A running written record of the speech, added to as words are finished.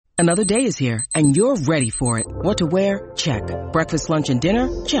Another day is here, and you're ready for it. What to wear? Check. Breakfast, lunch, and dinner?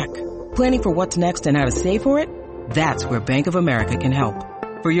 Check. Planning for what's next and how to save for it? That's where Bank of America can help.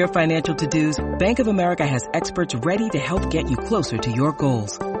 For your financial to-dos, Bank of America has experts ready to help get you closer to your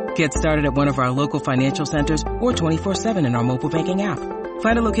goals. Get started at one of our local financial centers or 24/7 in our mobile banking app.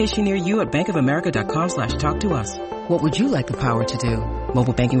 Find a location near you at bankofamerica.com/talktous. What would you like the power to do?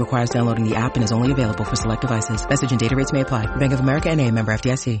 Mobile banking requires downloading the app and is only available for select devices. Message and data rates may apply. Bank of America NA, member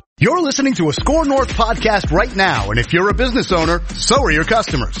FDIC. You're listening to a Score North podcast right now, and if you're a business owner, so are your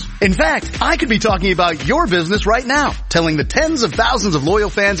customers. In fact, I could be talking about your business right now, telling the tens of thousands of loyal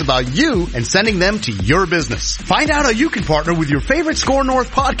fans about you and sending them to your business. Find out how you can partner with your favorite Score North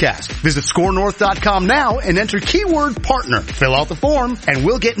podcast. Visit scorenorth.com now and enter keyword partner. Fill out the form, and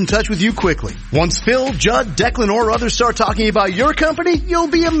we'll get in touch with you quickly. Once Phil, Judd, Declan, or others start talking about your company, you'll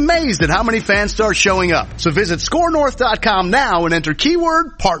be amazed at how many fans start showing up. So visit scorenorth.com now and enter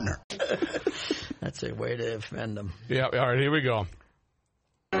keyword partner. That's a way to offend them. Yeah, all right, here we go.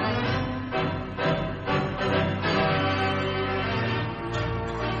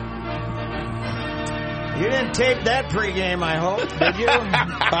 You didn't tape that pregame, I hope, did you?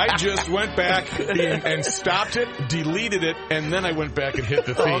 I just went back and stopped it, deleted it, and then I went back and hit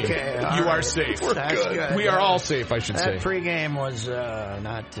the theme. Okay, you right. are safe. That's good. We are all safe, I should say. That pregame was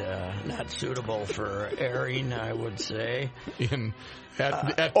not suitable for airing, I would say.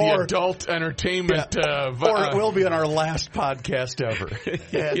 At the adult entertainment. Or it will be on our last podcast ever.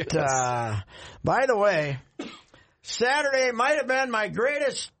 Yes. By the way, Saturday might have been my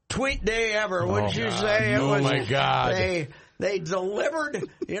greatest tweet day ever, wouldn't you say? My God. They delivered,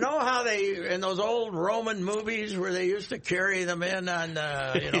 you know how they, in those old Roman movies where they used to carry them in on,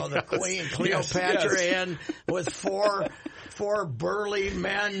 the Queen Cleopatra in with four burly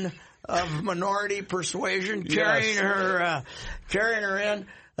men of minority persuasion carrying her in.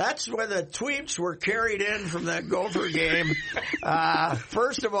 That's where the tweets were carried in from that Gopher game.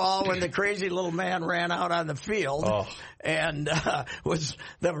 First of all, when the crazy little man ran out on the field, and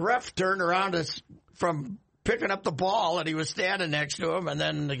the ref turned around from picking up the ball, and he was standing next to him, and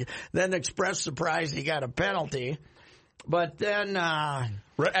then expressed surprise he got a penalty. But then at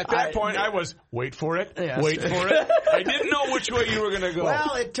that point, I was, wait for it, yes. wait for it. I didn't know which way you were going to go.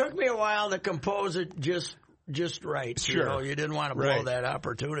 Well, it took me a while to compose it just right. Sure. You didn't want to blow that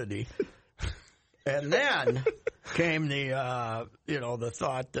opportunity. And then came the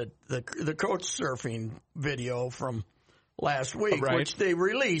thought that the coach surfing video from last week, which they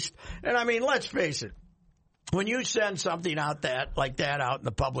released. And I mean, let's face it, when you send something like that out in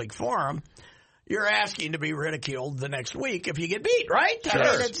the public forum, you're asking to be ridiculed the next week if you get beat, right? Sure.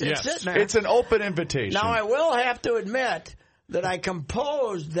 I mean, it's sitting there. It's an open invitation. Now, I will have to admit that I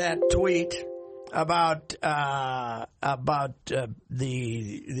composed that tweet about the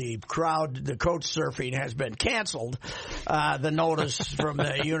crowd, the coach surfing has been canceled. The notice from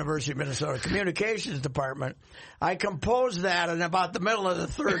the University of Minnesota Communications Department. I composed that in about the middle of the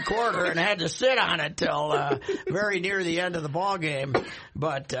third quarter and had to sit on it till very near the end of the ball game.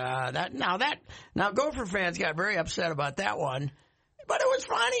 But now Gopher fans got very upset about that one, but it was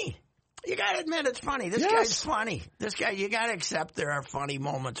funny. You got to admit it's funny. This guy's funny. This guy, you got to accept there are funny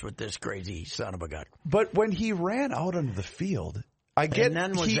moments with this crazy son of a gun. But when he ran out onto the field, and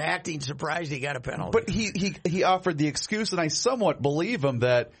then was acting surprised he got a penalty. But he offered the excuse, and I somewhat believe him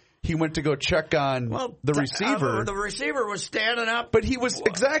that he went to go check on the receiver. The receiver was standing up. But he was,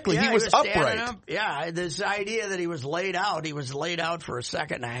 he was upright. Up. Yeah, this idea that he was laid out for a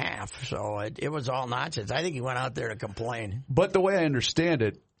second and a half. So it was all nonsense. I think he went out there to complain. But the way I understand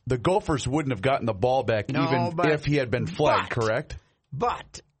it, the Gophers wouldn't have gotten the ball back if he had been flagged, correct?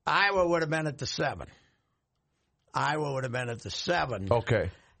 But Iowa would have been at the 7. Okay.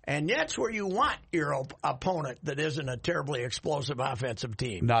 And that's where you want your opponent that isn't a terribly explosive offensive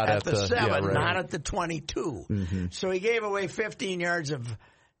team. Not at the 7, not at the 22. Mm-hmm. So he gave away 15 yards of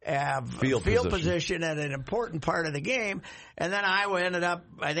field position at an important part of the game. And then Iowa ended up,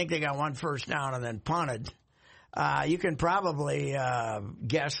 I think they got one first down and then punted. You can probably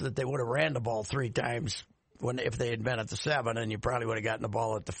guess that they would have ran the ball 3 times if they had been at the 7, and you probably would have gotten the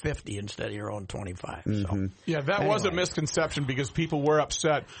ball at the 50 instead of your own 25. Mm-hmm. So, yeah, that was a misconception because people were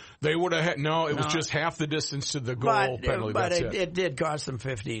upset. They would have was just half the distance to the goal penalty. But it did cost them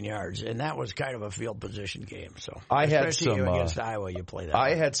 15 yards, and that was kind of a field position game. So especially against Iowa, you play that.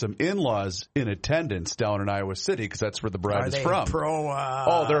 I had some in-laws in attendance down in Iowa City because that's where the bride is from.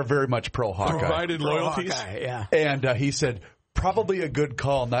 Pro? They're very much pro Hawkeye. Provided loyalties. Hawkeye, yeah. And he said, probably a good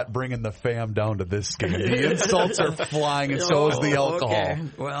call not bringing the fam down to this game. The insults are flying, and so is the alcohol. Okay.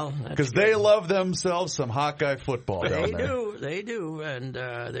 Well, because they love themselves some Hawkeye football down there. They do, and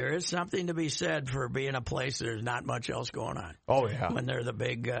there is something to be said for being a place there's not much else going on. Oh yeah, when they're the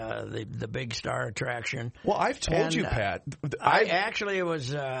big star attraction. Well, I've told you, Pat. It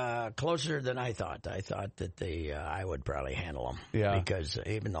was closer than I thought. I thought that I would probably handle them. Yeah, because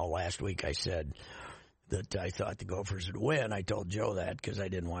even though last week I said that I thought the Gophers would win. I told Joe that because I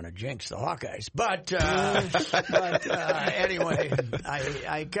didn't want to jinx the Hawkeyes. But anyway,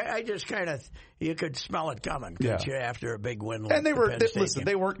 I just kind of, you could smell it coming, couldn't you, after a big win. And they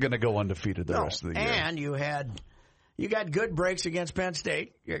weren't going to go undefeated the rest of the year. And you got good breaks against Penn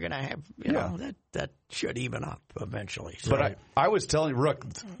State. You're going to have, that should even up eventually. So. But I was telling you, Rook,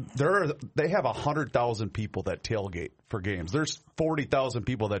 they have 100,000 people that tailgate for games. There's 40,000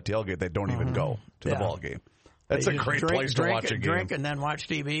 people that tailgate that don't even go to the ball game. That's a great place to watch a game. Drink and then watch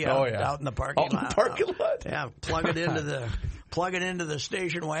TV out in the parking lot. Out in the parking lot. Yeah, plug it into the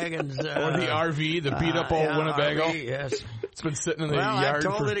station wagons. Or the RV, the beat up old Winnebago. RV, yes. It's been sitting in the yard. I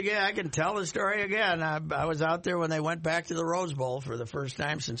told it again. I can tell the story again. I was out there when they went back to the Rose Bowl for the first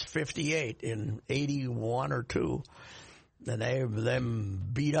time since '58 in '81 or '82. And them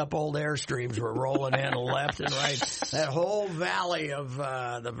beat up old Airstreams were rolling in left and right. That whole valley of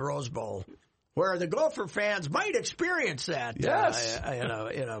the Rose Bowl, where the Gopher fans might experience that in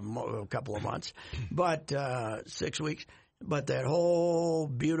a couple of months, but 6 weeks. But that whole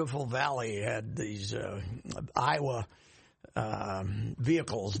beautiful valley had these Iowa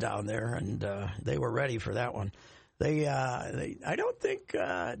vehicles down there, and they were ready for that one. I don't think they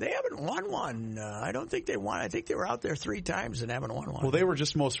haven't won one. I don't think they won. I think they were out there 3 times and haven't won one. Well, they were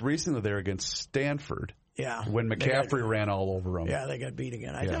just most recently there against Stanford. Yeah, when McCaffrey ran all over them. Yeah, they got beat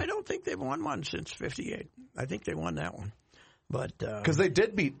again. I don't think they've won one since '58. I think they won that one, but because they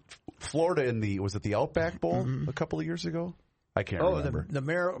did beat Florida in the Outback Bowl a couple of years ago. I can't remember.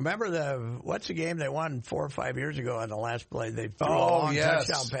 Remember what's the game they won 4 or 5 years ago on the last play? They threw a long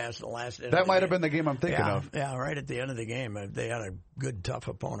touchdown pass in the last. That might have been the game I'm thinking of. Yeah, right at the end of the game, they had a good, tough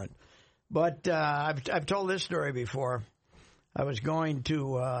opponent. But I've told this story before. I was going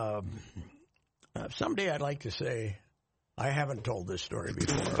to someday. I'd like to say I haven't told this story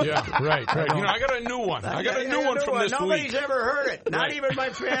before. Yeah, right. I got a new one. I got a new one from this Nobody's week. ever heard it. Not even my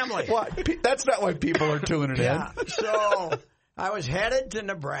family. Well, that's not why people are tuning in. So I was headed to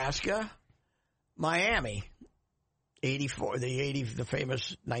Nebraska, Miami, 84, the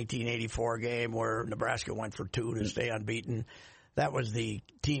famous 1984 game where Nebraska went for 2 to stay unbeaten. That was the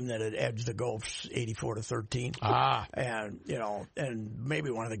team that had edged the Gophers 84-13. And and maybe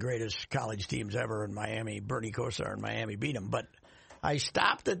one of the greatest college teams ever in Miami. Bernie Kosar in Miami beat them. But I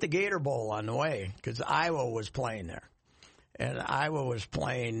stopped at the Gator Bowl on the way because Iowa was playing there, and Iowa was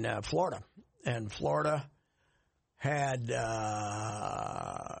playing Florida, and Florida had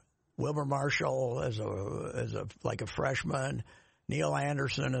Wilbur Marshall as a freshman, Neil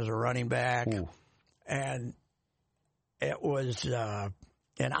Anderson as a running back, and it was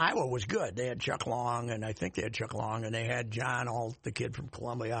and Iowa was good. They had Chuck Long, and I think they had Chuck Long, and they had John Alt, the kid from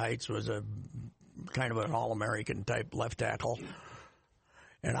Columbia Heights, was a kind of an All-American type left tackle,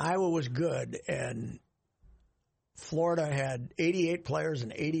 and Iowa was good, and Florida had 88 players,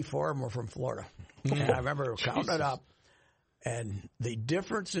 and 84 of them were from Florida. And I remember counting it up, and the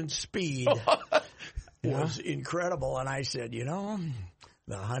difference in speed was incredible. And I said,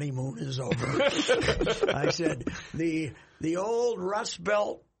 the honeymoon is over. I said, the old Rust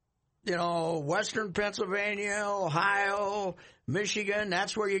Belt, Western Pennsylvania, Ohio, Michigan,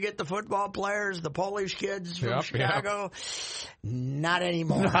 that's where you get the football players, the Polish kids from Chicago. Yep. Not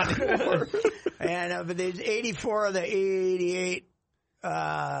anymore. And of the 84 of the 88,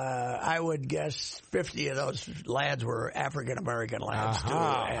 I would guess 50 of those lads were African-American lads, too.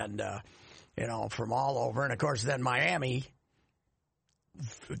 And, from all over. And, of course, then Miami,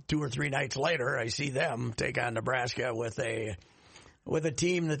 2 or 3 nights later, I see them take on Nebraska with a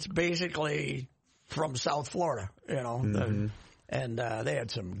team that's basically from South Florida, and they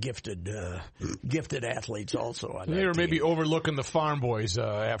had some gifted athletes also on that team. They were maybe overlooking the farm boys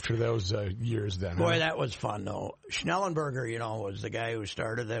after those years then. Boy, that was fun, though. Schnellenberger, was the guy who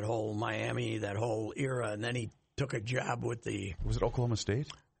started that whole Miami, that whole era, and then he took a job with Was it Oklahoma State?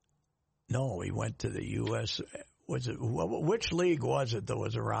 No, he went to the U.S. Which league was it that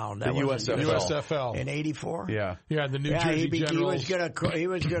was around? That the USFL. In '84? Yeah. Yeah, the New Jersey Generals. He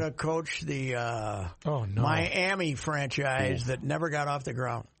was going to coach the Miami franchise that never got off the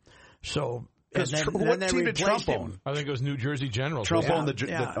ground. So What team did Trump own? I think it was New Jersey Generals. Trump owned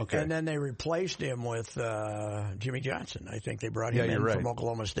okay. And then they replaced him with Jimmy Johnson. I think they brought him in from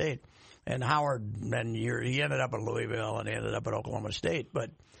Oklahoma State. And Howard, he ended up at Louisville and he ended up at Oklahoma State.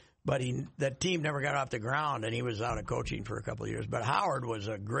 But that team never got off the ground, and he was out of coaching for a couple of years. But Howard was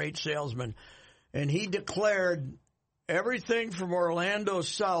a great salesman, and he declared everything from Orlando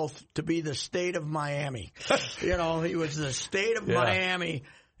south to be the state of Miami. He was the state of Miami.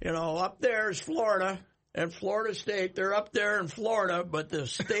 Up there is Florida and Florida State. They're up there in Florida, but the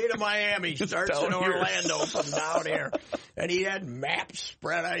state of Miami starts in Orlando from down here. And he had maps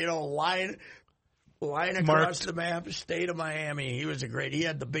spread out, line across the map, state of Miami. He was he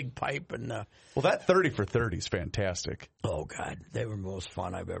had the big pipe. And well, that 30 for 30 is fantastic. Oh, God. They were the most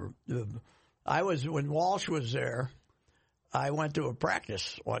fun I've ever. When Walsh was there, I went to a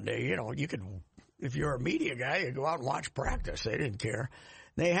practice one day. You could, if you're a media guy, you go out and watch practice. They didn't care.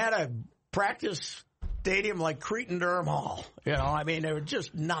 They had a practice stadium like Cretin-Derham Hall. There was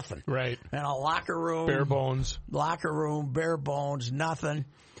just nothing. Right. And a locker room. Bare bones. Bare bones, nothing.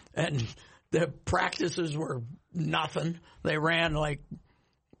 And the practices were nothing. They ran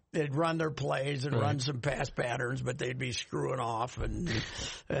they'd run their plays and run some pass patterns, but they'd be screwing off. And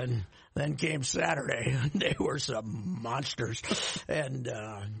then came Saturday, and they were some monsters. But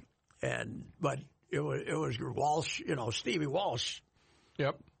it was Walsh, Stevie Walsh.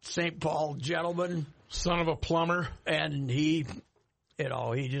 Yep. St. Paul gentleman. Son of a plumber. And he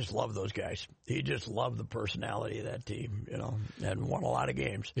just loved those guys. He just loved the personality of that team, and won a lot of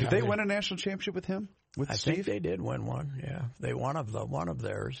games. Did they win a national championship with him? I think they did win one. Yeah, they won one of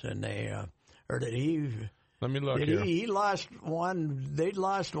theirs, and they or did he? Let me look here. He lost one. They'd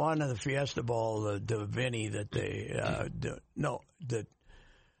lost one in the Fiesta Bowl to Vinny that they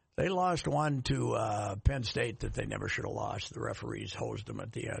They lost one to Penn State that they never should have lost. The referees hosed them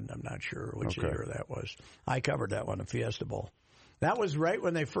at the end. I'm not sure which year that was. I covered that one, the Fiesta Bowl. That was right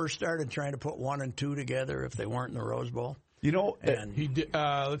when they first started trying to put 1 and 2 together if they weren't in the Rose Bowl. And he did,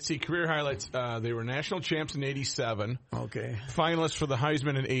 let's see, career highlights. They were national champs in 87. Okay. Finalists for the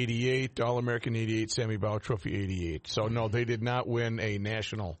Heisman in 88, All-American 88, Sammy Bauer Trophy 88. So, no, they did not win a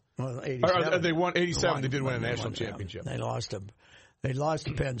national. Well, 87. They won 87. They did win a national championship. They lost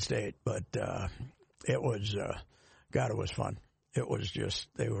to Penn State, but it was, it was fun. It was just,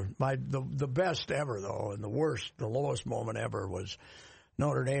 they were the best ever, though, and the lowest moment ever was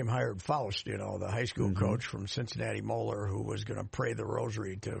Notre Dame hired Faust, the high school coach from Cincinnati Moeller, who was going to pray the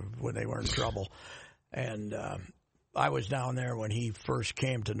rosary when they were in trouble. And I was down there when he first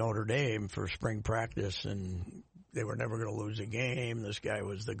came to Notre Dame for spring practice, and they were never going to lose a game. This guy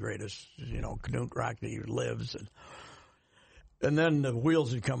was the greatest, Knute Rockne lives. And then the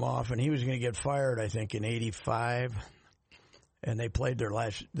wheels had come off, and he was going to get fired, I think, in 85. And they played their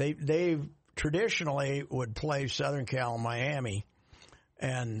last. They traditionally would play Southern Cal and Miami,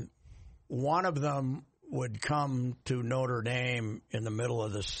 and one of them would come to Notre Dame in the middle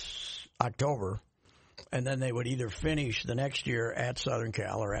of this October, and then they would either finish the next year at Southern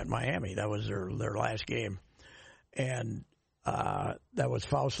Cal or at Miami. That was their last game, and that was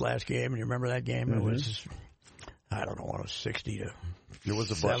Faust's last game. And you remember that game? It was, I don't know, what it was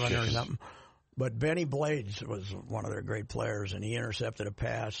 60-7 or something. But Benny Blades was one of their great players, and he intercepted a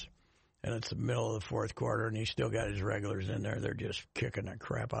pass, and it's the middle of the fourth quarter, and he still got his regulars in there. They're just kicking the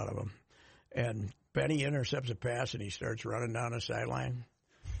crap out of him. And Benny intercepts a pass, and he starts running down the sideline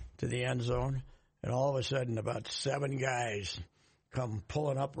to the end zone, and all of a sudden about 7 guys come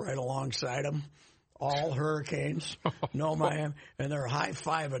pulling up right alongside him, all Hurricanes, no Miami, and they're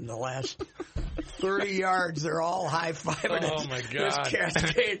high-fiving the last 30 yards. They're all high-fiving. Oh, my God. This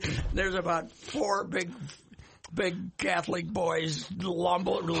cascade. There's about 4 big Catholic boys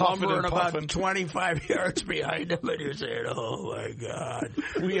lumbering about 25 yards behind him, and you're saying, oh, my God.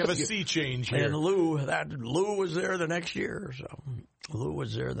 We have a sea change here. And Lou was there the next year. So Lou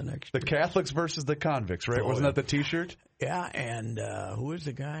was there the next year. The Catholics versus the convicts, right? Wasn't that the T-shirt? Yeah, and who was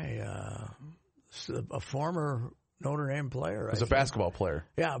the guy? A former Notre Dame player. He was a basketball player.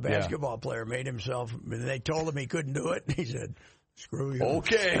 Yeah, a basketball player made himself. They told him he couldn't do it. He said, "Screw you."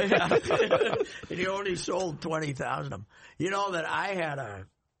 Okay. And he only sold 20,000 of them. You know that I had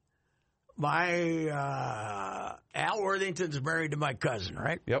Al Worthington's married to my cousin,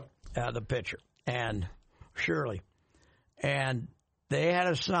 right? Yep. The pitcher, and Shirley, and they had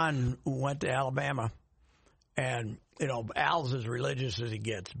a son who went to Alabama, and Al's as religious as he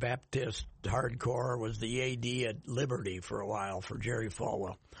gets. Baptist, hardcore, was the AD at Liberty for a while for Jerry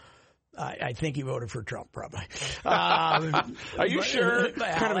Falwell. I think he voted for Trump, probably. Are you sure?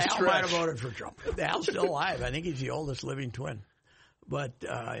 Al might have voted for Trump. Al's still alive. I think he's the oldest living twin. but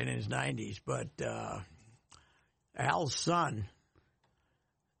in his 90s. But Al's son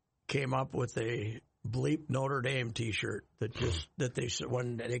came up with a bleep Notre Dame T-shirt that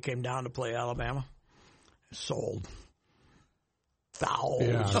when they came down to play Alabama, sold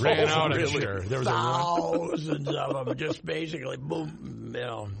thousands. Yeah, ran out of sure. There was thousands of them. Just basically, boom,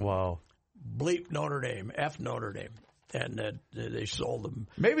 Wow. Bleep Notre Dame, F Notre Dame. And they sold them.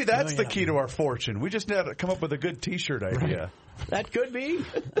 Maybe that's the key to our fortune. We just had to come up with a good T-shirt idea. That could be.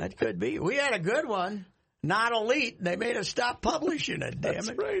 That could be. We had a good one. Not elite. They made us stop publishing it. Damn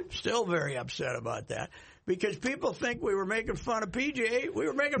it! Right. Still very upset about that because people think we were making fun of PJ. We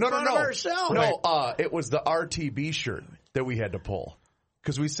were making fun of ourselves. No, it was the RTB shirt that we had to pull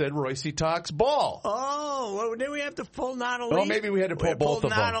because we said Royce talks ball. Oh, well, did we have to pull non-elite? Well, maybe we had to pull both of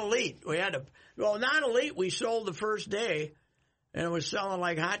them. Non-elite. We had to. Well, non-elite we sold the first day, and it was selling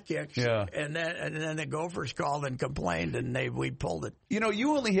like hotcakes. Yeah. And then the Gophers called and complained, and we pulled it. You know,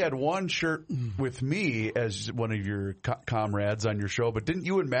 you only had one shirt with me as one of your comrades on your show, but didn't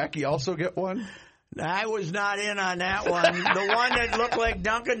you and Mackie also get one? I was not in on that one. The one that looked like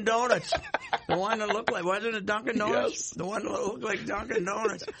Dunkin' Donuts. The one that looked like, wasn't it Dunkin' Donuts? Yes. The one that looked like Dunkin'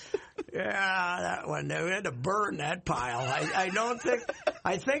 Donuts. Yeah, that one. We had to burn that pile.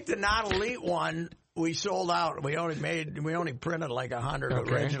 I think the not elite one we sold out. We only printed like 100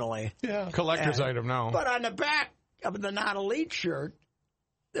 originally. Yeah. Collector's item now. But on the back of the not elite shirt,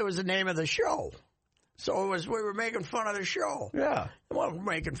 there was the name of the show. So we were making fun of the show. Yeah. Well, we're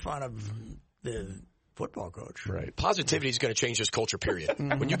making fun of the football coach. Right. Positivity is going to change this culture, period.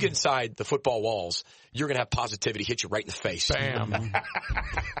 When you get inside the football walls, you're going to have positivity hit you right in the face. Bam.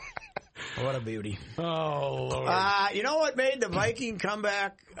 What a beauty. Oh, Lord. You know what made the Viking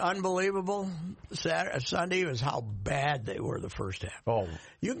comeback unbelievable Sunday was how bad they were the first half. Oh.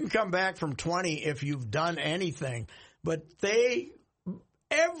 You can come back from 20 if you've done anything, but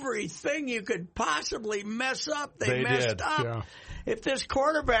everything you could possibly mess up, they messed did. up. Yeah. If this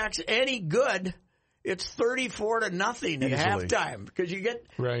quarterback's any good, it's 34-0 at halftime because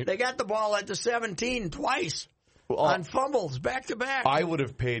they got the ball at the 17 twice on fumbles back to back. I would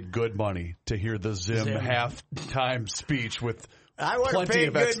have paid good money to hear the Zim halftime speech with I would have plenty paid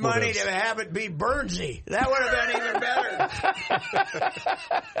of good expletives. money to have it be Bernsey. That would have been even better.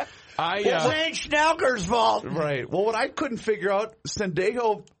 It's ain't Schnelker's fault. Right. Well, what I couldn't figure out,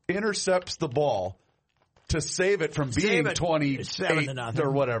 Sendejo intercepts the ball to save it from being 28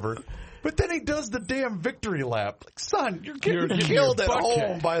 or whatever. But then he does the damn victory lap. Like, son, you're getting killed at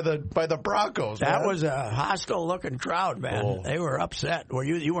home by the Broncos. That man. was a hostile-looking crowd, man. Oh. They were upset. Well,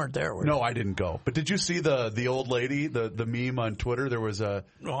 you weren't there, were you? No, I didn't go. But did you see the old lady, the meme on Twitter? There was a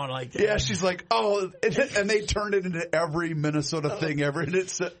going like that. Yeah, she's like, oh, and they turned it into every Minnesota thing ever. And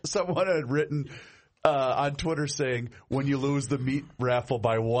someone had written on Twitter saying, when you lose the meat raffle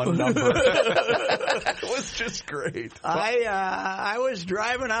by one number. It was just great. I was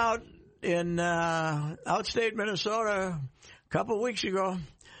driving out in outstate Minnesota a couple of weeks ago.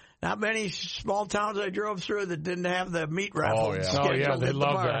 Not many small towns I drove through that didn't have the meat raffle. Oh, yeah, they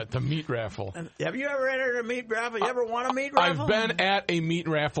love that, the meat raffle. Have you ever entered a meat raffle? You ever won a meat raffle? I've been at a meat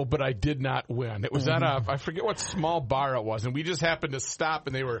raffle, but I did not win. It was at I forget what small bar it was, and we just happened to stop,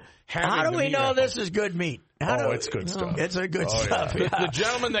 and they were having How do we know raffle. this is good meat? It's good stuff. It's a good stuff. Yeah. Yeah. The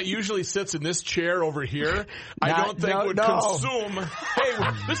gentleman that usually sits in this chair over here, I don't think would consume. Hey,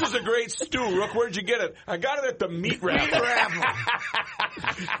 this is a great stew, Rook. Where'd you get it? I got it at the meat raffle.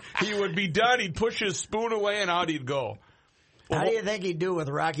 He would be done. He'd push his spoon away, and out he'd go. How do you think he'd do with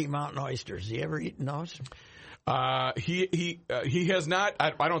Rocky Mountain oysters? You ever eaten those? He has not.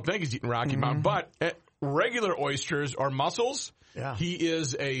 I don't think he's eaten Rocky Mountain, but regular oysters or mussels. Yeah. He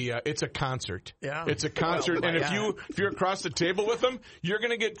is it's a concert. Yeah. It's a concert. And if you're across the table with him, you're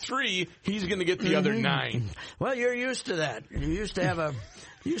going to get 3. He's going to get the other 9. Well, you're used to that. You used to have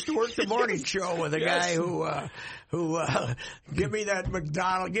used to work the morning show with a guy who give me that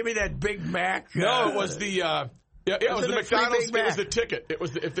McDonald's, give me that Big Mac. No, it was the, it was the McDonald's. It was the ticket. It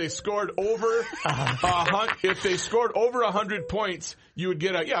was if they scored over if they scored over 100 points, you would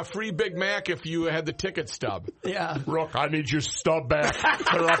get a free Big Mac if you had the ticket stub. Yeah. Rook, I need your stub back.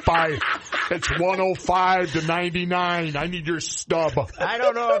 They're up by it's 105 to 99. I need your stub. I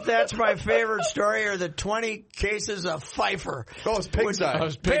don't know if that's my favorite story or the 20 cases of Pfeiffer. Oh, it's Pig's Eye.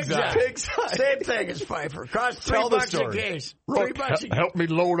 Pig's Eye. Same thing as Pfeiffer. Cost $3 a case. Rook, help me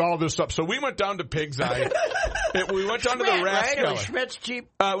load all this up. So we went down to Pig's Eye. We went down to the Rascal. Right? Schmidt's cheap.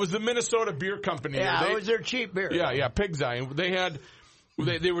 It was the Minnesota Beer Company. Yeah, it was their cheap beer. Yeah, Pig's Eye. And they had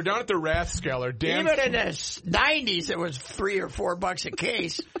They were down at the Rathskeller. Even in the 90s, it was $3 or $4 a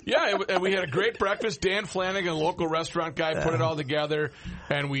case. Yeah, and we had a great breakfast. Dan Flanagan, a local restaurant guy, put it all together,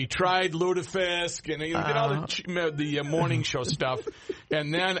 and we tried lutefisk and did all the morning show stuff.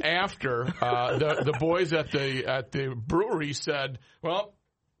 And then after, the boys at the brewery said, "Well,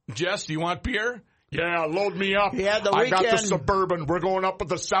 Jess, do you want beer?" Yeah, load me up. Yeah, I got the Suburban. We're going up with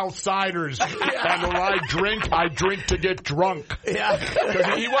the Southsiders. And when I drink to get drunk. Yeah.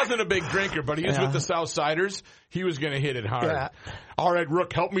 Because he wasn't a big drinker, but he was with the Southsiders. He was going to hit it hard. Yeah. All right,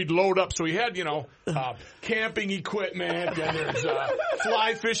 Rook, help me load up. So he had, camping equipment, and there's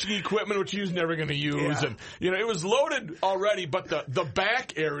fly fishing equipment, which he was never going to use. And, it was loaded already, but the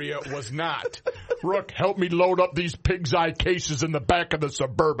back area was not. Rook, help me load up these pig's eye cases in the back of the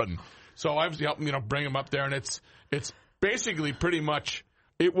Suburban. So I was helping, bring them up there, and it's basically pretty much,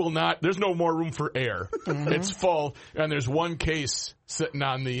 there's no more room for air. Mm-hmm. It's full, and there's one case sitting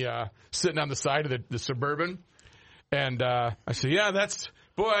on the side of the Suburban. And I said,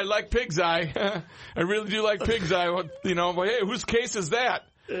 boy, I like pig's eye. I really do like pig's eye. Hey, whose case is that?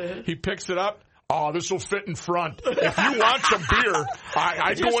 He picks it up. Oh, this will fit in front. If you want some beer,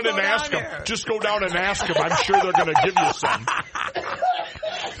 I go in and ask them. Just go down and ask them. I'm sure they're going to give you some.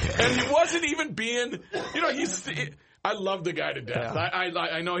 And he wasn't even being, I love the guy to death. Yeah.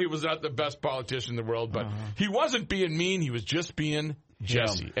 I know he was not the best politician in the world, but he wasn't being mean. He was just being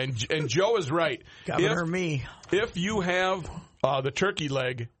Jesse. And Joe is right. Governor me. If you have the turkey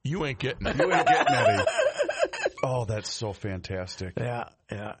leg, you ain't getting it. You ain't getting it. Oh, that's so fantastic. Yeah,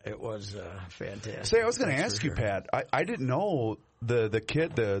 it was fantastic. Say, I was going to ask you, Pat, I didn't know the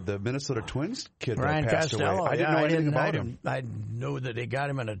kid, the Minnesota Twins kid Ryan that passed Costello. away. I didn't know anything about him. I knew that they got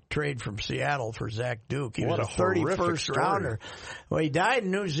him in a trade from Seattle for Zach Duke. He was a 31st rounder. Well, he died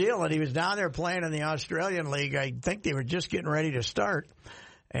in New Zealand. He was down there playing in the Australian League. I think they were just getting ready to start.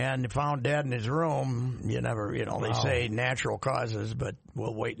 And found dead in his room. They say natural causes, but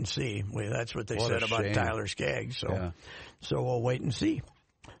we'll wait and see. That's what they said about Tyler Skaggs. So we'll wait and see.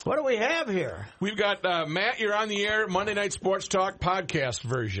 What do we have here? We've got Matt. You're on the air. Monday Night Sports Talk podcast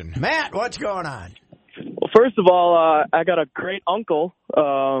version. Matt, what's going on? Well, first of all, I got a great uncle,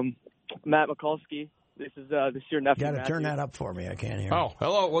 Matt Mikulski. This is your nephew. You got to turn that up for me. I can't hear. Oh,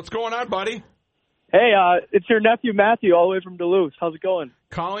 hello. What's going on, buddy? Hey, it's your nephew Matthew, all the way from Duluth. How's it going?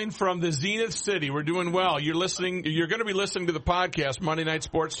 Calling from the Zenith City. We're doing well. You're going to be listening to the podcast, Monday Night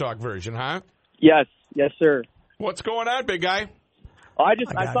Sports Talk version, huh? Yes, sir. What's going on, big guy? I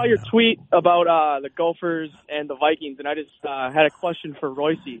saw your tweet about the Gophers and the Vikings, and I just had a question for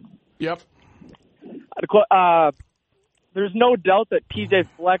Royce. Yep. There's no doubt that PJ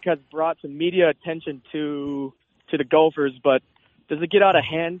Fleck has brought some media attention to the Gophers, but does it get out of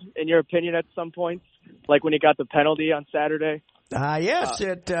hand, in your opinion, at some points, like when he got the penalty on Saturday? Yes,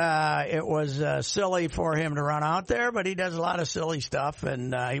 it was silly for him to run out there, but he does a lot of silly stuff,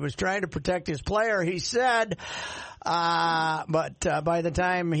 and he was trying to protect his player, he said. But by the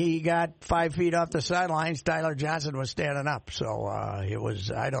time he got 5 feet off the sidelines, Tyler Johnson was standing up. So it was,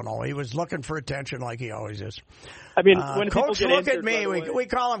 I don't know, he was looking for attention like he always is. I mean, when Coach people Look at Me, we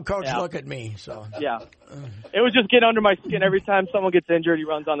call him Coach Look at Me. So yeah, it was just getting under my skin. Every time someone gets injured, he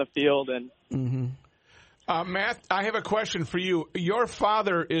runs on the field. And Matt, I have a question for you. Your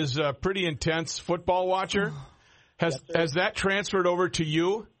father is a pretty intense football watcher. Has that transferred over to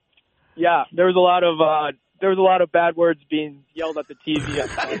you? Yeah, there was a lot of bad words being yelled at the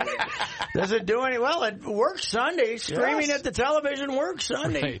TV. Does it do any? Well, it works Sunday. Streaming at the television works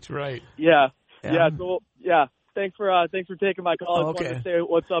Sunday. Right. Yeah. So, thanks for taking my call. I just wanted to say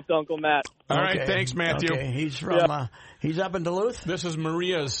what's up to Uncle Matt. All right, thanks, Matthew. Okay. He's from he's up in Duluth. This is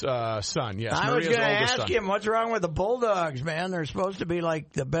Maria's son. Yes, I Maria's was going to oldest ask son. him what's wrong with the Bulldogs, man. They're supposed to be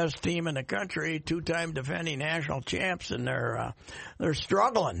like the best team in the country, 2-time defending national champs, and they're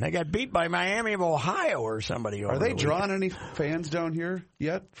struggling. They got beat by Miami of Ohio or somebody. Are they drawing any fans down here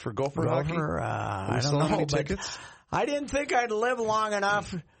yet for Gopher hockey? I don't know. Any tickets? I didn't think I'd live long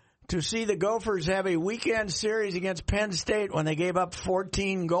enough to see the Gophers have a weekend series against Penn State when they gave up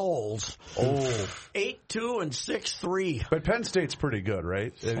 14 goals. 8-2 and 6-3. But Penn State's pretty good,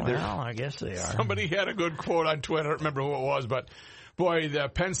 right? Well, I guess they are. Somebody had a good quote on Twitter. I don't remember who it was, but boy, the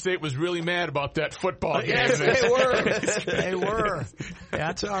Penn State was really mad about that football game. Yes, they were. They were.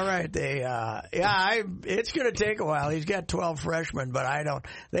 That's all right. It's going to take a while. He's got 12 freshmen, but I don't.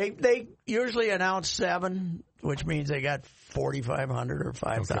 They usually announce 7, which means they got 4,500 or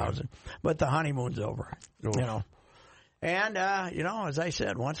 5,000. But the honeymoon's over. Oof. And as I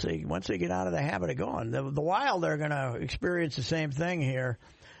said, once they get out of the habit of going, the Wild are going to experience the same thing here.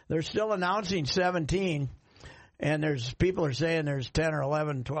 They're still announcing 17. And people are saying there's 10 or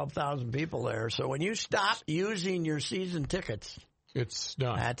 11, 12,000 people there. So when you stop using your season tickets, it's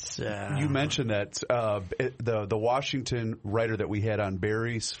done. That's you mentioned that the Washington writer that we had on,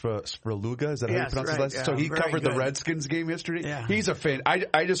 Barry Svrluga, is that how you pronounce his last name? So he covered the Redskins game yesterday. Yeah. He's a fan.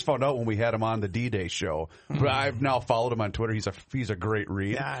 I just found out when we had him on the D-Day show, but I've now followed him on Twitter. He's a great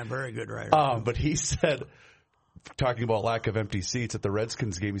read. Yeah, very good writer. But he said, talking about lack of empty seats at the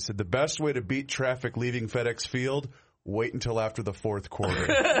Redskins game, he said the best way to beat traffic leaving FedEx Field, wait until after the fourth quarter.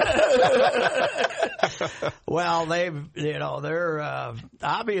 Well, they're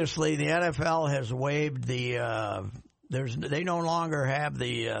obviously the NFL has waived they no longer have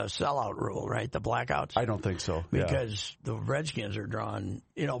the sellout rule, right? The blackouts. I don't think so. Because the Redskins are drawn.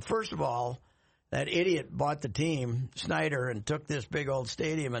 First of all, that idiot bought the team, Snyder, and took this big old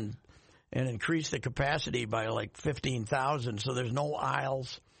stadium and increased the capacity by like 15,000. So there's no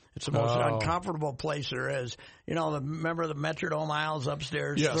aisles. It's the most uncomfortable place there is. Remember the Metrodome aisles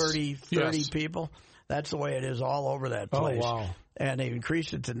upstairs, yes. 30 people? That's the way it is all over that place. Oh, wow. And they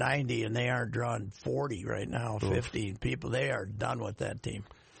increased it to 90, and they aren't drawing 40 right now, 50 people. They are done with that team.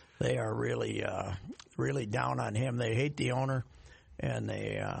 They are really, really down on him. They hate the owner. And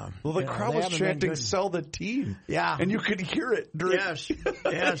the crowd was chanting, "Sell the team." Yeah, and you could hear it during. Yes,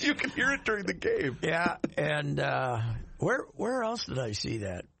 you could hear it during the game. Yeah, and where else did I see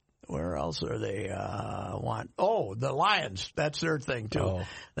that? Where else are they want? Oh, the Lions. That's their thing too. Oh.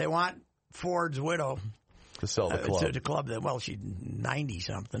 They want Ford's widow to sell the club. To the club. Well, she's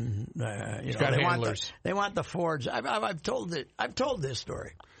 90-something. She's got handlers. They want the Fords. I've told this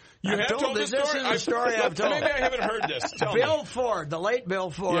story. You have told this story? This is the story I've told. Maybe I haven't heard this. Bill Ford, the late Bill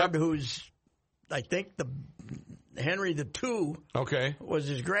Ford, who's, I think, the Henry II was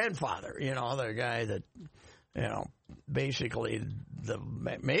his grandfather, the guy that, basically,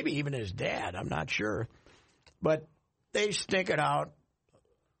 maybe even his dad, I'm not sure. But they stink it out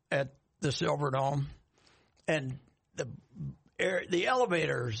at the Silverdome, and the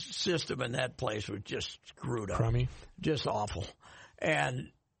elevator system in that place was just screwed up. Crummy. Just awful.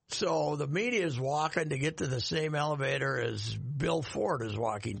 And so the media is walking to get to the same elevator as Bill Ford is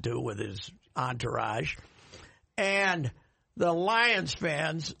walking to with his entourage. And the Lions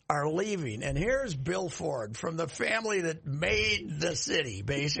fans are leaving. And here's Bill Ford from the family that made the city,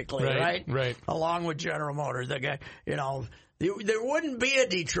 basically, right? Right. Along with General Motors. The guy, there wouldn't be a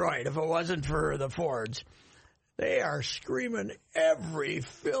Detroit if it wasn't for the Fords. They are screaming every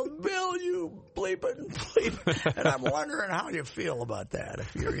Bill, you bleep. And I'm wondering how you feel about that.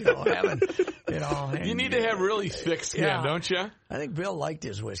 If you're, having, you need to have really thick skin, don't you? I think Bill liked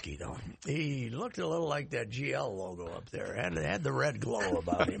his whiskey, though. He looked a little like that GL logo up there. Had the red glow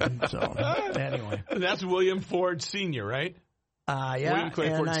about him. So, anyway. That's William Ford Sr., right? Yeah,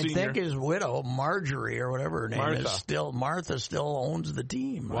 and I think his widow, Marjorie, or whatever her name is, Martha still owns the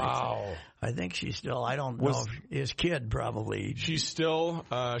team. Wow. I think she's still, I don't know, his kid probably. She's still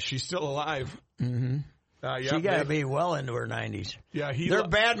alive. Mm-hmm. She got to be well into her 90s. Yeah, they're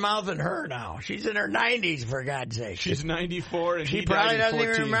bad-mouthing her now. She's in her 90s, for God's sake. She's 94, and she probably doesn't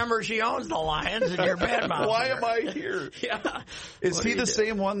even remember she owns the Lions, and you're bad-mouthing Why her. am I here? Yeah. Is he the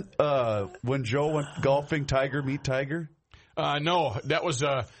same one when Joe went golfing, Tiger meet Tiger? No, that was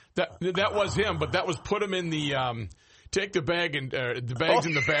that was him, but that was put him in the take the bag and the bags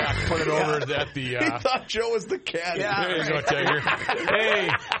in the back, put it over at the. He thought Joe was the caddy. Yeah, there you go, Tiger. Hey,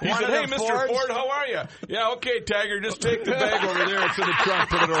 he said, "Hey, Mr. Ford, how are you?" Yeah, okay, Tiger, just take the bag over there. It's in the trunk.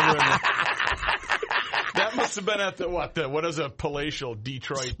 Put it over in there. That must have been at what is a palatial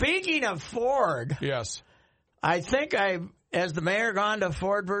Detroit. Speaking of Ford, yes, I think has the mayor gone to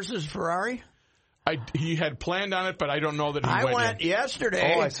Ford versus Ferrari? He had planned on it, but I don't know that he went. I went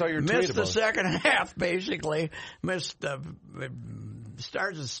yesterday. Oh, I saw your tweet missed about the second half, basically. Missed the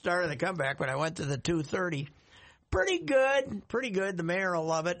start of the comeback when I went to the 2:30. Pretty good. The mayor will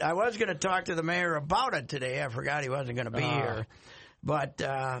love it. I was going to talk to the mayor about it today. I forgot he wasn't going to be here. But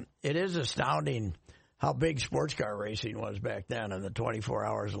it is astounding how big sports car racing was back then in the 24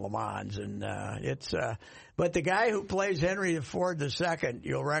 Hours of Le Mans. And but the guy who plays Henry Ford II,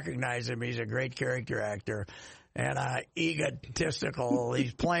 you'll recognize him. He's a great character actor and egotistical.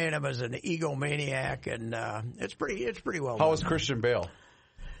 He's playing him as an egomaniac, and it's pretty well done. How was Christian Bale?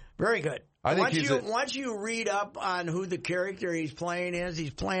 Very good. I think once you read up on who the character he's playing is,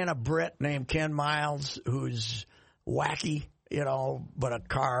 he's playing a Brit named Ken Miles, who's wacky, but a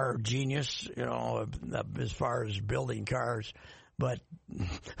car genius, as far as building cars, but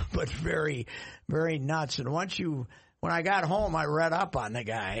very, very nuts. And once you when I got home, I read up on the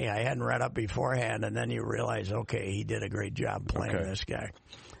guy. I hadn't read up beforehand, and then you realize, okay, he did a great job playing this guy.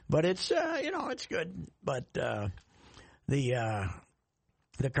 But it's it's good. But the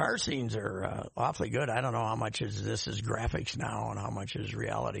car scenes are awfully good. I don't know how much this is graphics now and how much is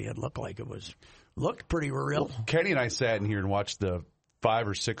reality. It looked like looked pretty real. Well, Kenny and I sat in here and watched the 5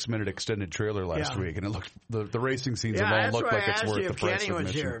 or 6 minute extended trailer last week, and it looked the racing scenes alone looked like it's worth the price of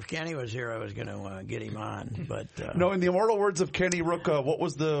admission. If Kenny was here, I was going to get him on. But no, in the immortal words of Kenny Rook, what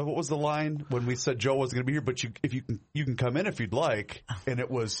was the line when we said Joe wasn't going to be here? But you can come in if you'd like, and it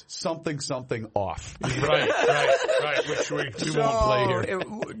was something off. right. Which we won't play here.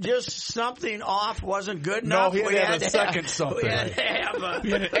 Just something off wasn't good enough. No, he had a second something. We had to have we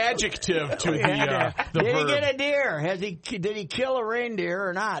had an adjective to the verb. Did he get a deer? Did he kill a reindeer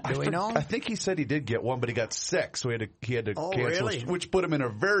or not? Do we know? I think he said he did get one, but he got sick, so he had to cancel, really? which put him in a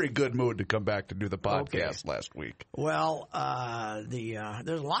very good mood to come back to do the podcast last week. Well,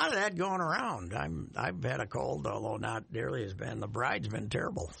 there's a lot of that going around. I've had a cold, although not nearly as bad. The bride's been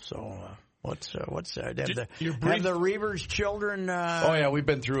terrible. So what's have the Reavers children? Oh yeah, we've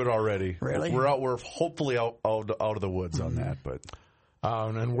been through it already. Really? We're hopefully out of the woods on that, but.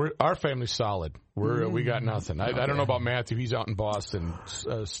 And our family's solid. We got nothing. I don't know about Matthew. He's out in Boston,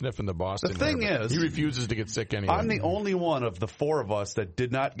 sniffing the Boston. The thing is, he refuses to get sick anyway. I'm the only one of the 4 of us that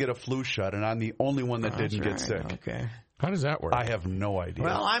did not get a flu shot, and I'm the only one that didn't get sick. Okay. How does that work? I have no idea.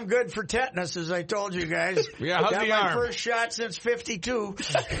 Well, I'm good for tetanus, as I told you guys. Yeah, how's got the my arm? first shot since '52.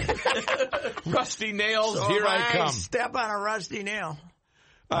 Rusty nails. So here I come. Step on a rusty nail.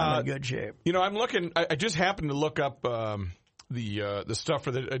 I'm in good shape. I'm looking. I just happened to look up. The stuff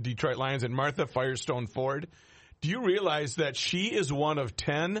for the Detroit Lions and Martha Firestone Ford. Do you realize that she is one of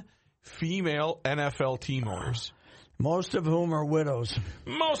 10 female NFL team owners? Most of whom are widows.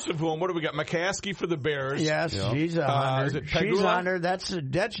 Most of whom. What do we got? McCaskey for the Bears. Yes, she's 100. Is it she's 100.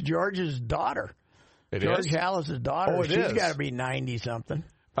 That's George's daughter. George Hallis' daughter. Oh, she's got to be 90-something.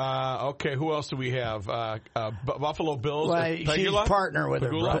 Okay, who else do we have? Buffalo Bills. Well, she's partner with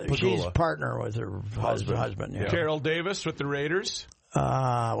Pagula? She's partner with her husband. Yeah. Carol Davis with the Raiders.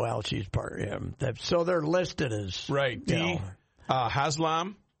 Well, she's part. Yeah. So they're listed as right.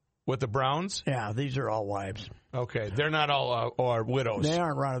 Haslam with the Browns. Yeah, these are all wives. Okay, they're not all or widows. They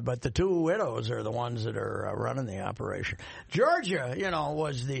aren't running, but the 2 widows are the ones that are running the operation. Georgia,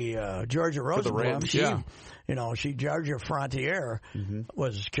 was the Georgia Rosenblum. Georgia Frontier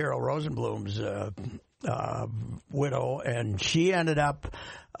was Carol Rosenblum's widow, and she ended up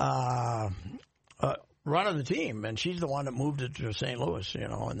running the team, and she's the one that moved it to St. Louis,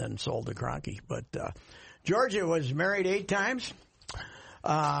 and then sold to Kroenke. But Georgia was married 8 times.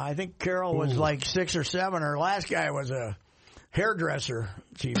 I think Carol was like 6 or 7. Her last guy was a hairdresser.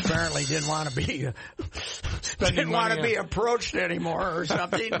 She apparently didn't want to be approached anymore or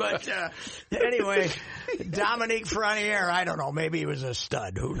something. But anyway, Dominique Frenier, I don't know. Maybe he was a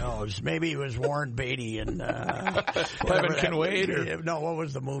stud. Who knows? Maybe he was Warren Beatty and Kevin Kinwade. No, what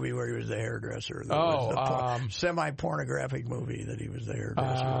was the movie where he was the hairdresser? Semi-pornographic movie that he was the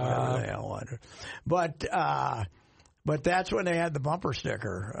hairdresser. Whatever the hell. But that's when they had the bumper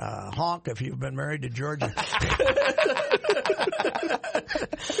sticker, honk if you've been married to Georgia,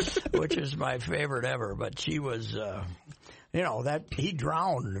 which is my favorite ever. But she was, that he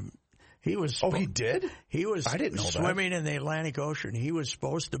drowned. He was. Oh, he did? He was. I didn't know swimming in the Atlantic Ocean. He was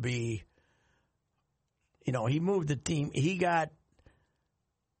supposed to be. He moved the team.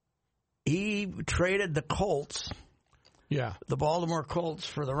 He traded the Colts. Yeah. The Baltimore Colts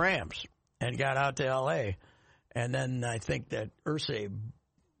for the Rams and got out to L.A. And then I think that Irsay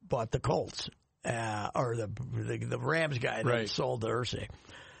bought the Colts, or the Rams guy that sold to Irsay.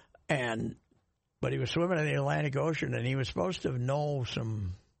 But he was swimming in the Atlantic Ocean, and he was supposed to know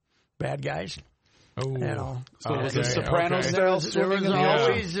some bad guys. Oh, so was it Sopranos style swimming?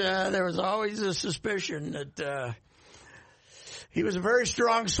 There was always a suspicion that he was a very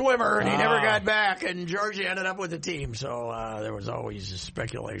strong swimmer, and he never got back, and Georgia ended up with the team. So there was always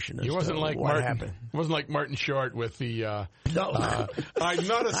speculation as to what happened. It wasn't like Martin Short with the I'm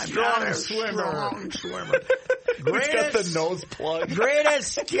not a strong swimmer. Got the nose plug.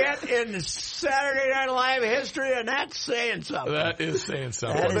 Greatest skit in Saturday Night Live history, and that's saying something. That is saying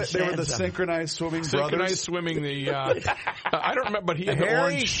something. They were the synchronized swimming brothers. Synchronized swimming. I don't remember, but he had Harry the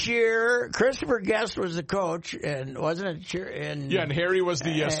orange. Shearer. Christopher Guest was the coach, and wasn't it Shearer? And Harry was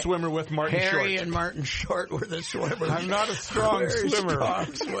the swimmer with Martin Short. Harry and Martin Short were the swimmers. I'm not a strong swimmer.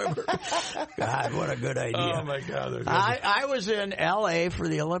 God, what a good idea. Oh, my God. I was in L.A. for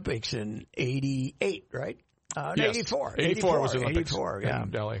the Olympics in 88, right? Yes. 84. 84 was the Olympics 84,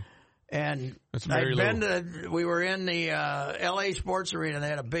 in L.A. And we were in the L.A. Sports Arena. They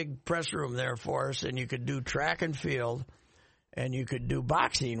had a big press room there for us, and you could do track and field, and you could do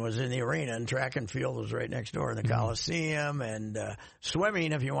boxing was in the arena, and track and field was right next door in the Coliseum, and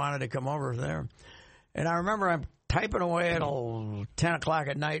swimming if you wanted to come over there. And I remember I'm typing away till 10 o'clock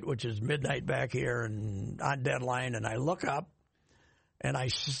at night, which is midnight back here, and on deadline, and I look up, and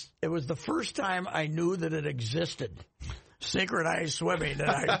it was the first time I knew that it existed. Synchronized swimming,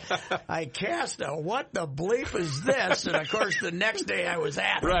 and I cast a what the bleep is this? And of course, the next day I was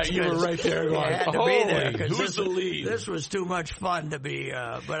at it. Right, you were right there. I had to be there. Who's the lead? This was too much fun to be,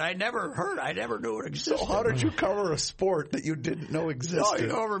 but I never knew it existed. So how did you cover a sport that you didn't know existed? Oh, you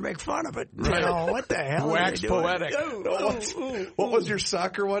go over and make fun of it. Right. You know, what the hell? Wax poetic. What was your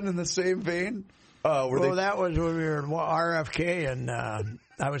soccer one in the same vein? That was when we were in RFK, and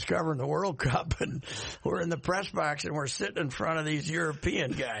I was covering the World Cup, and we're in the press box, and we're sitting in front of these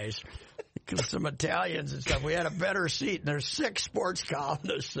European guys, some Italians and stuff. We had a better seat, and there's 6 sports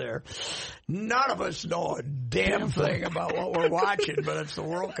columnists there. None of us know a damn thing about what we're watching, but it's the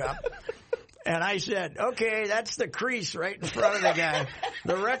World Cup. And I said, okay, that's the crease right in front of the guy,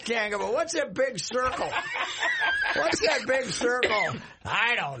 the rectangle. But what's that big circle? What's that big circle?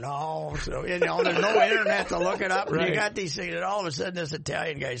 I don't know. So, there's no internet to look it up. Right. You got these things, and all of a sudden this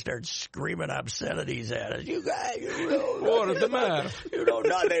Italian guy starts screaming obscenities at us. You guys, what is the matter? You know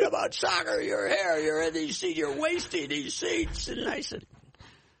nothing about soccer. You're here. You're in these seats. You're wasting these seats. And I said,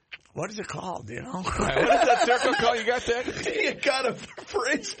 what is it called, you know? What is that circle called? You got that? You got a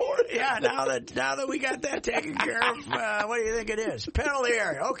phrase for it? Yeah, now that we got that taken care of, what do you think it is? Penalty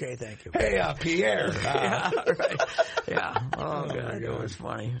area. Okay, thank you. Hey, Pierre. Yeah, right. Yeah. Oh, God, it was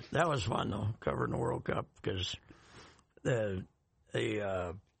funny. That was fun, though, covering the World Cup, because the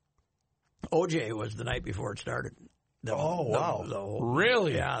OJ was the night before it started. Wow.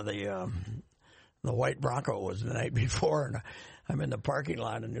 Really? Yeah, the White Bronco was the night before, and I'm in the parking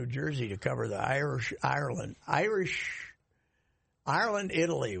lot in New Jersey to cover the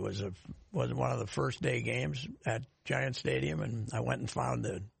Ireland-Italy was one of the first day games at Giant Stadium, and I went and found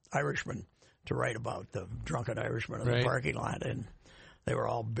the Irishman to write about, the drunken Irishman in the parking lot, and they were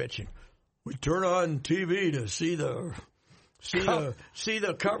all bitching. We turn on TV to see the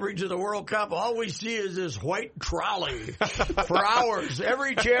coverage of the World Cup. All we see is this white trolley for hours.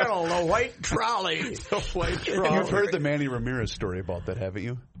 Every channel, the white trolley. The white trolley. You've heard the Manny Ramirez story about that, haven't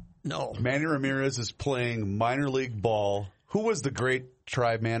you? No. Manny Ramirez is playing minor league ball. Who was the great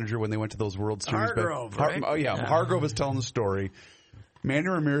Tribe manager when they went to those World Series? Hargrove, right? Hargrove is telling the story. Manny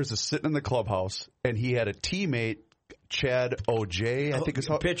Ramirez is sitting in the clubhouse, and he had a teammate, Chad O'Jay, I think it's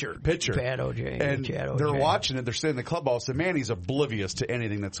called. Pitcher. Chad O'Jay. And Chad O'Jay. They're watching it. They're sitting in the clubhouse, and Manny's oblivious to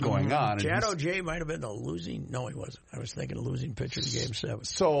anything that's going on. Chad O'Jay might have been the losing. No, he wasn't. I was thinking losing pitcher in Game 7.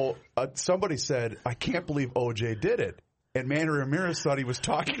 So somebody said, I can't believe O'Jay did it. And Manny Ramirez thought he was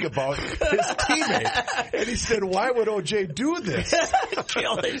talking about his teammate. And he said, why would O'Jay do this?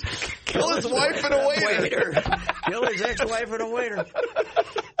 Kill his wife and a waiter. Kill his ex-wife and a waiter.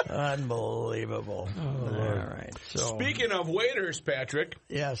 Unbelievable. All right. So, speaking of waiters, Patrick.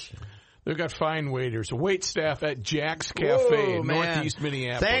 Yes. They've got fine waiters. Wait staff at Jack's Cafe in Northeast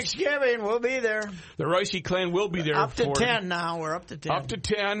Minneapolis. Thanksgiving, we'll be there. The Royce clan will be there. Up to 10 now. We're up to 10. Up to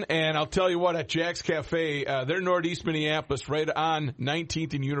 10, and I'll tell you what, at Jack's Cafe, they're Northeast Minneapolis, right on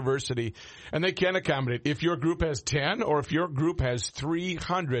 19th and University, and they can accommodate. If your group has 10 or if your group has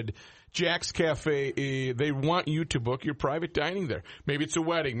 300, Jack's Cafe, they want you to book your private dining there. Maybe it's a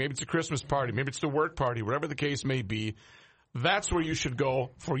wedding, maybe it's a Christmas party, maybe it's the work party, whatever the case may be. That's where you should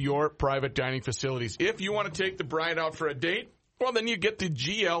go for your private dining facilities. If you want to take the bride out for a date, well, then you get the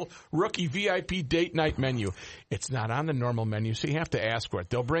GL Rookie VIP Date Night menu. It's not on the normal menu, so you have to ask for it.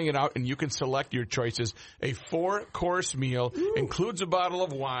 They'll bring it out, and you can select your choices. A 4-course meal includes a bottle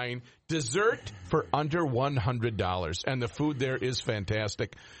of wine, dessert for under $100, and the food there is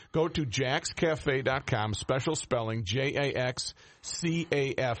fantastic. Go to jackscafe.com, special spelling, JAXCAFE.com.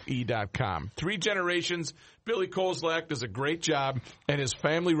 3 generations. Billy Kozlak does a great job, and his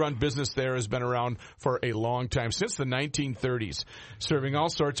family-run business there has been around for a long time, since the 1930s, serving all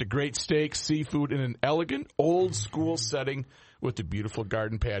sorts of great steaks, seafood in an elegant, old-school setting with the beautiful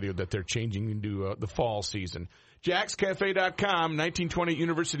garden patio that they're changing into the fall season. JacksCafe.com, 1920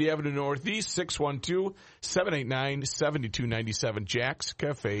 University Avenue Northeast, 612-789-7297,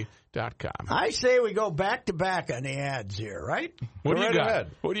 JacksCafe.com. I say we go back-to-back on the ads here, right? What do you got?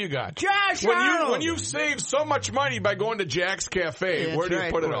 What do you got? Josh When you've saved so much money by going to Jack's Cafe, where do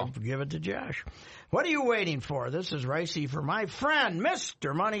you put it all? Give it to Josh. What are you waiting for? This is Ricey for my friend,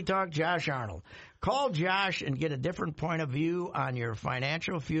 Mr. Money Talk, Josh Arnold. Call Josh and get a different point of view on your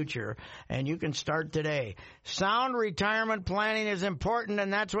financial future, and you can start today. Sound retirement planning is important,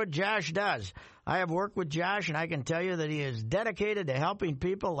 and that's what Josh does. I have worked with Josh, and I can tell you that he is dedicated to helping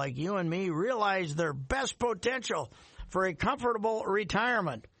people like you and me realize their best potential for a comfortable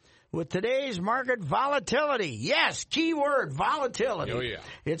retirement. With today's market volatility, yes, keyword volatility. Oh, yeah.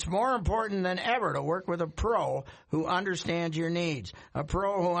 It's more important than ever to work with a pro who understands your needs, a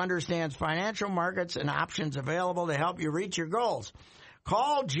pro who understands financial markets and options available to help you reach your goals.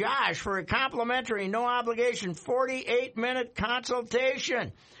 Call Josh for a complimentary, no-obligation 48-minute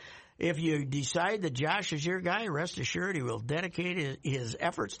consultation. If you decide that Josh is your guy, rest assured he will dedicate his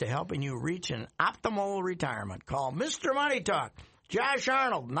efforts to helping you reach an optimal retirement. Call Mr. Money Talk. Josh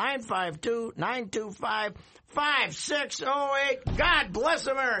Arnold, 952-925-5608. God bless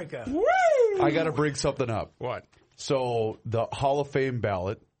America. Woo! I got to bring something up. What? So the Hall of Fame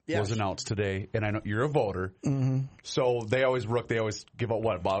ballot was announced today, and I know you're a voter. Mm-hmm. So they always give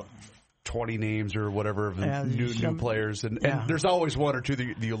out, about 20 names or whatever of new players. And there's always one or two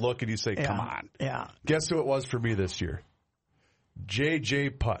that you look and you say, come on. Yeah. Guess who it was for me this year? J.J.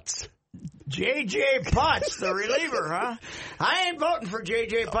 Putz. J.J. Putz, the reliever, huh? I ain't voting for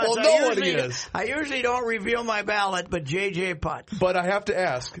J.J. Putz. Well, nobody is. I usually don't reveal my ballot, but J.J. Putz. But I have to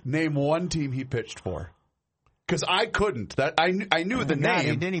ask, name one team he pitched for. Because I couldn't. I knew the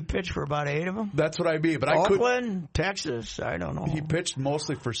name. Didn't he pitch for about 8 of them? That's what I mean. But Oakland, Texas, I don't know. He pitched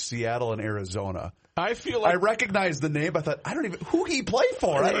mostly for Seattle and Arizona. I feel like I recognized the name. I thought, I don't even who he played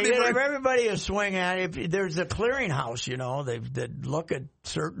for. I don't even. Everybody is swing at it. If there's a clearinghouse, they look at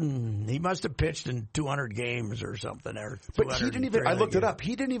certain. He must have pitched in 200 games or something. But he didn't even. I looked it up.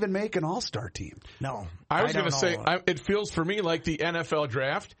 He didn't even make an All-Star team. No, I was going to say it feels for me like the NFL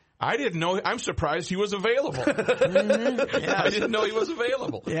draft. I didn't know. I'm surprised he was available. I didn't know he was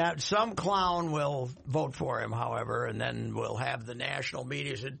available. Yeah, some clown will vote for him, however, and then we'll have the national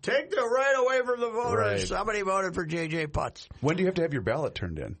media say, take the right away from the voters. Right. Somebody voted for J.J. Putz. When do you have to have your ballot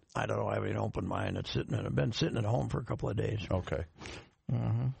turned in? I don't know. I haven't opened mine. I've been sitting at home for a couple of days. Okay.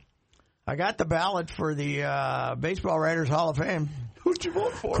 Mm-hmm. I got the ballot for the Baseball Writers Hall of Fame. Who'd you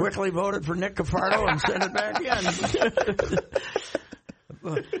vote for? Quickly voted for Nick Cafardo and sent it back in.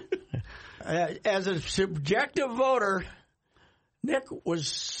 As a subjective voter, Nick was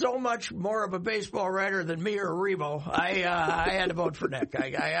so much more of a baseball writer than me or Rebo. I had to vote for Nick.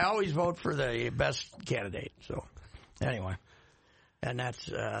 I always vote for the best candidate. So, anyway, and that's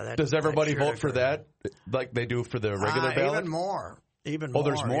does everybody vote for that like they do for the regular ballot? Even more.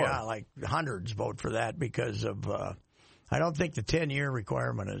 There's more. Yeah, like hundreds vote for that because of. I don't think the 10-year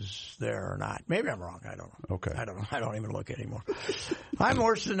requirement is there or not. Maybe I'm wrong. I don't know. Okay. I don't know. I don't even look anymore. I'm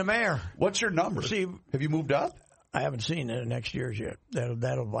worse than the mayor. What's your number? See, have you moved up? I haven't seen it next year's yet.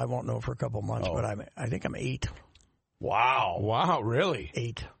 That'll I won't know for a couple of months, but I think I'm 8. Wow, really?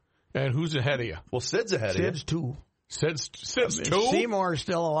 8. And who's ahead of you? Well, Sid's ahead of you. Sid's 2. Sid's 2? Seymour's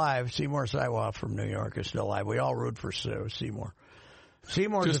still alive. Seymour Siwa from New York is still alive. We all root for Seymour.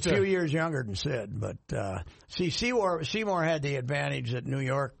 Seymour's a few years younger than Sid, but Seymour had the advantage that New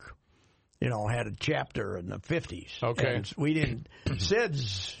York, had a chapter in the 50s. Okay. And we didn't.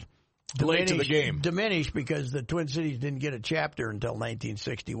 Sid's late to the game. Diminished because the Twin Cities didn't get a chapter until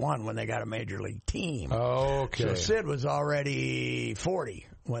 1961 when they got a major league team. Okay. So Sid was already 40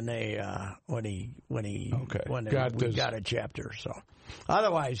 when we got a chapter. So.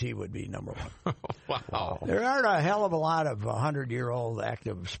 Otherwise, he would be number 1. Wow. There aren't a hell of a lot of 100-year-old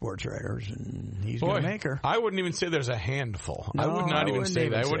active sports writers, and he's going to make her. I wouldn't even say there's a handful. No, I would not even say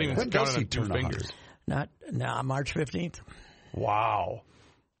that. I wouldn't even count it on 2 fingers. March 15th. Wow.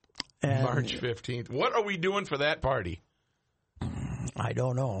 And March 15th. What are we doing for that party? I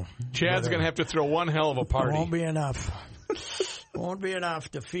don't know. Chad's going to have to throw one hell of a party. It won't be enough. Won't be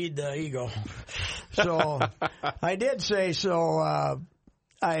enough to feed the ego. So I did say so.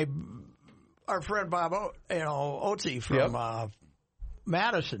 Our friend Bob, Otzi from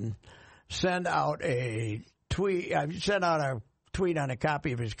Madison, sent out a tweet. Sent out a tweet on a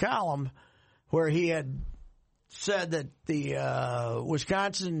copy of his column where he had said that the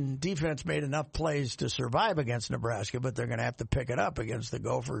Wisconsin defense made enough plays to survive against Nebraska, but they're going to have to pick it up against the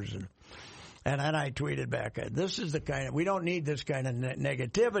Gophers. And then I tweeted back, "This is the kind of we don't need this kind of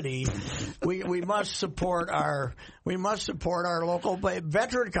negativity. We must support our local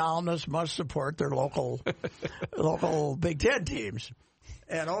veteran columnists must support their local Big Ten teams."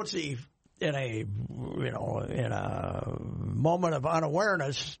 And Otzi in a moment of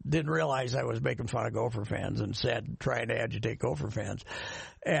unawareness, didn't realize I was making fun of Gopher fans and trying to agitate Gopher fans.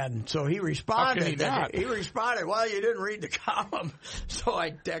 And so he responded. He responded, well, you didn't read the column. So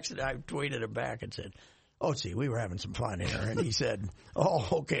I tweeted him back and said, Otzi, we were having some fun here. And he said, oh,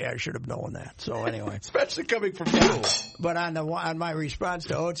 okay, I should have known that. So anyway. Especially coming from you. But on my response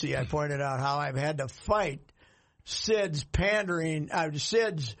to Otzi, I pointed out how I've had to fight Sid's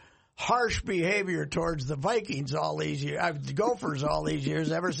harsh behavior towards the Vikings all these years, the Gophers all these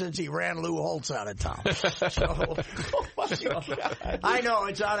years, ever since he ran Lou Holtz out of town. So, I know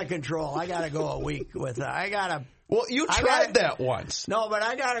it's out of control. I got to go a week with. Well, you tried that once. No, but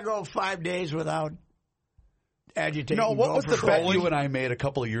I got to go 5 days without agitating. No, what was the bet you and I made a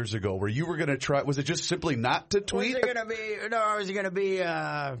couple of years ago where you were going to try? Was it just simply not to tweet? Was it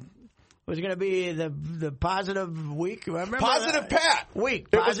going to be the positive week? Positive Pat week.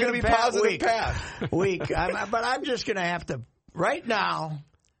 It was going to be positive Pat week. But I'm just going to have to right now.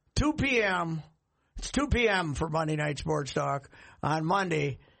 2 p.m. It's 2 p.m. for Monday Night Sports Talk on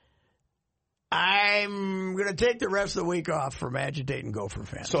Monday. I'm going to take the rest of the week off from agitating Gopher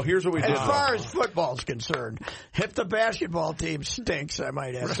fans. So here's what we did. As far as football's concerned, if the basketball team stinks, I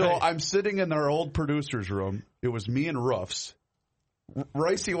might have. So I'm sitting in our old producer's room. It was me and Ruffs.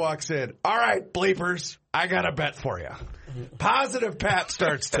 Ricey walks in. All right, bleepers, I got a bet for you. Positive Pat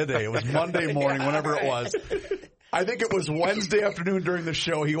starts today. It was Monday morning, whenever it was. I think it was Wednesday afternoon during the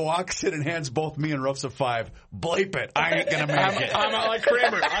show. He walks in and hands both me and Ruffs a 5. Bleep it. I ain't going to make it. I'm out like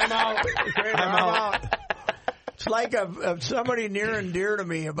Kramer. I'm out. Kramer, I'm out. It's like somebody near and dear to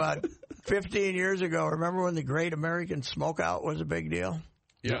me about 15 years ago. Remember when the Great American Smokeout was a big deal?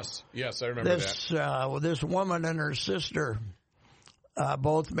 Yes, I remember that. This woman and her sister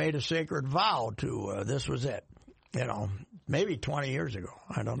both made a sacred vow to this was it. Maybe 20 years ago.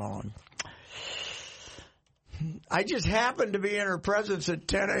 I don't know. I just happened to be in her presence at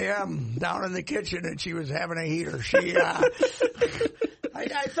 10 a.m. down in the kitchen, and she was having a heater.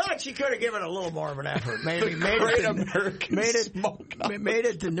 I thought she could have given a little more of an effort. Maybe made it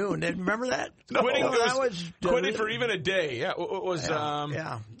to noon. Remember that? No, quitting for even a day. Yeah, it was. I'm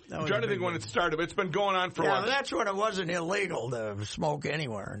trying to think when it started. But it's been going on for. Yeah, that's when it wasn't illegal to smoke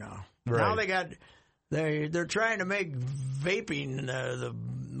anywhere. Now, Now they're trying to make vaping the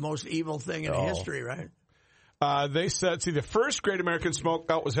most evil thing in history, right? They said, the first Great American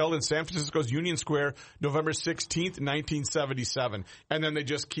Smokeout was held in San Francisco's Union Square, November 16th, 1977. And then they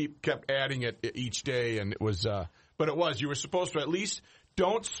just kept adding it each day. And it was, you were supposed to at least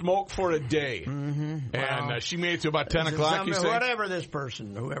don't smoke for a day. Mm-hmm. And she made it to about 10 o'clock. Whoever this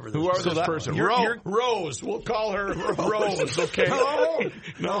person. Rose. We'll call her Rose, okay?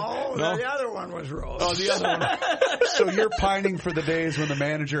 No, the other one was Rose. Oh, the other one. So you're pining for the days when the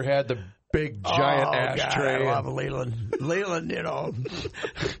manager had the big giant ashtray. I love Leland. Leland,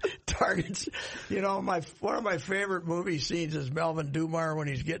 targets. One of my favorite movie scenes is Melvin Dumar when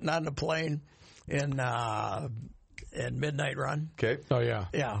he's getting on the plane in Midnight Run. Okay. Oh yeah.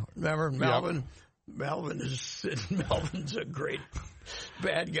 Yeah. Remember Melvin? Yep. Melvin's a great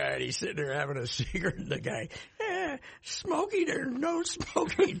bad guy, and he's sitting there having a cigarette, and the guy, smoking or no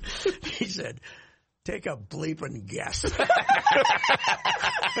smoking? He said, take a bleeping guess.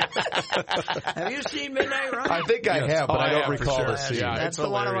 Have you seen Midnight Run? I think I have, but I don't recall the scene. Yeah, that's the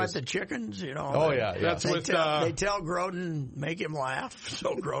one about the chickens, Oh, yeah. That's they tell Grodin, make him laugh.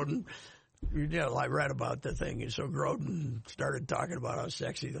 So Grodin, I read about the thing. So Grodin started talking about how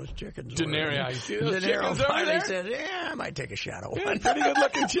sexy those chickens were. De Niro finally said, I might take a shot at one. Pretty good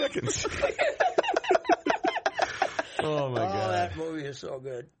looking chickens. Oh, my God. That movie is so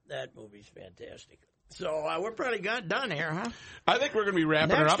good. That movie's fantastic. So we're probably done here, huh? I think we're going to be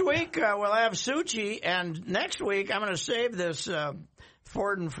wrapping her up. Next week, we'll have Suchi, and next week I'm going to save this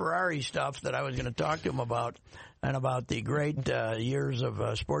Ford and Ferrari stuff that I was going to talk to him about, and about the great years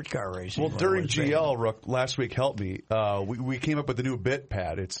of sports car racing. Well, during GL, Rook, last week helped me. We came up with a new bit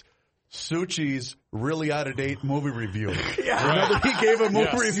pad. It's Suchi's really out-of-date movie review. Yeah. Remember he gave a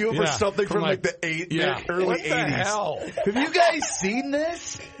movie review for something from like the early 80s. What the hell? Have you guys seen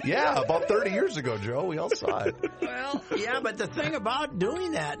this? Yeah, about 30 years ago, Joe. We all saw it. Well, yeah, but the thing about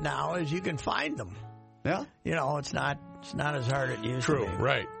doing that now is you can find them. Yeah? It's not as hard as it used to be. True,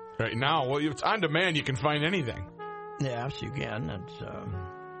 right. Right now, well, it's on demand. You can find anything. Yes, you can.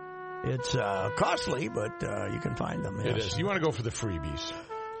 It's costly, but you can find them. Yes. It is. You want to go for the freebies.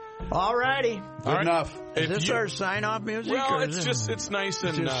 All righty. Good enough. Is this our sign-off music? Well, it's nice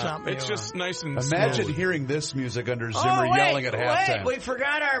and it's just nice and Imagine smooth. hearing this music under Zimmer yelling at halftime. We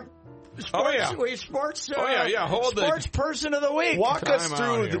forgot sports person of the week. Walk us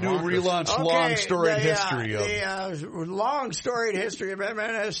through the new relaunched long storied history of the long storied history of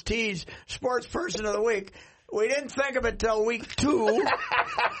MNST's sports person of the week. We didn't think of it till week 2,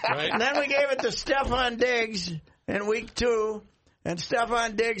 right. And then we gave it to Stefon Diggs in week 2. And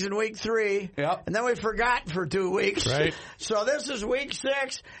Stefon Diggs in week 3. Yep. And then we forgot for 2 weeks. Right. So this is week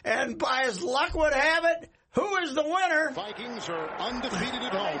 6. And by as luck would have it, who is the winner? Vikings are undefeated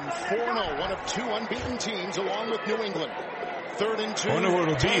at home. 4-0. One of 2 unbeaten teams along with New England. 3rd and 2. I wonder what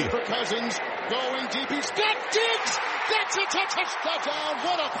it'll be. For Cousins. Going deep. He's got Diggs. That's a touchdown.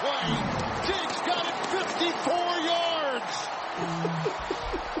 What a play. Diggs got it 54 yards.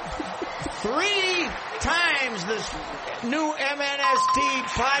 3 times this new MNST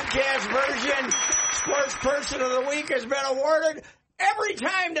podcast version, Sports Person of the Week, has been awarded. Every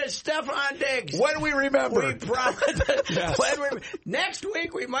time to Stefon Diggs. When we remember. We promise. Yes. Next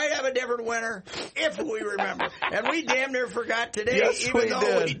week we might have a different winner if we remember. And we damn near forgot today, even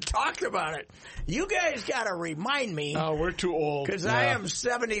though we talked about it. You guys got to remind me. Oh, we're too old. Because I am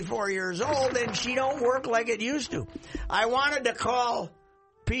 74 years old and she don't work like it used to. I wanted to call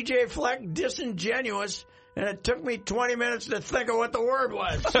PJ Fleck disingenuous, and it took me 20 minutes to think of what the word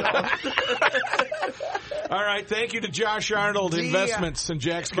was. So. All right, thank you to Josh Arnold Investments and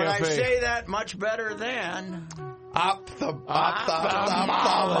Jack's Cafe. But I say that much better than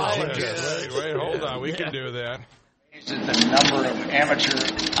ophthalmologist. Wait, hold on. We can do that. The number of amateur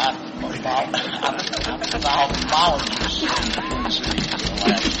ophthalmologists.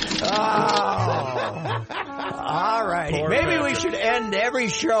 All right. Maybe we should end every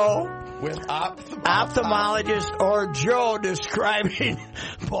show with ophthalmologist or Joe describing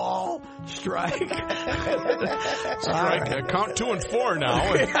ball strike. Right. Count 2 and 4 now.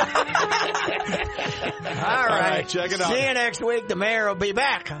 All right. Check it out. See you next week. The mayor will be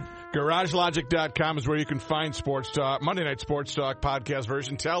back. GarageLogic.com is where you can find Sports Talk, Monday Night Sports Talk podcast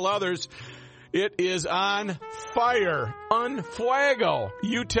version. Tell others it is on fire. On fuego.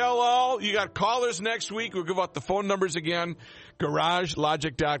 You tell all. You got callers next week. We'll give out the phone numbers again.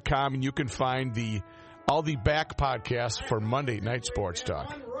 GarageLogic.com, and you can find all the back podcasts for Monday Night Sports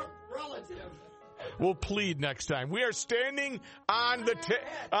Talk. We'll plead next time. We are standing on the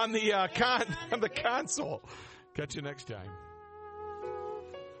console. Catch you next time.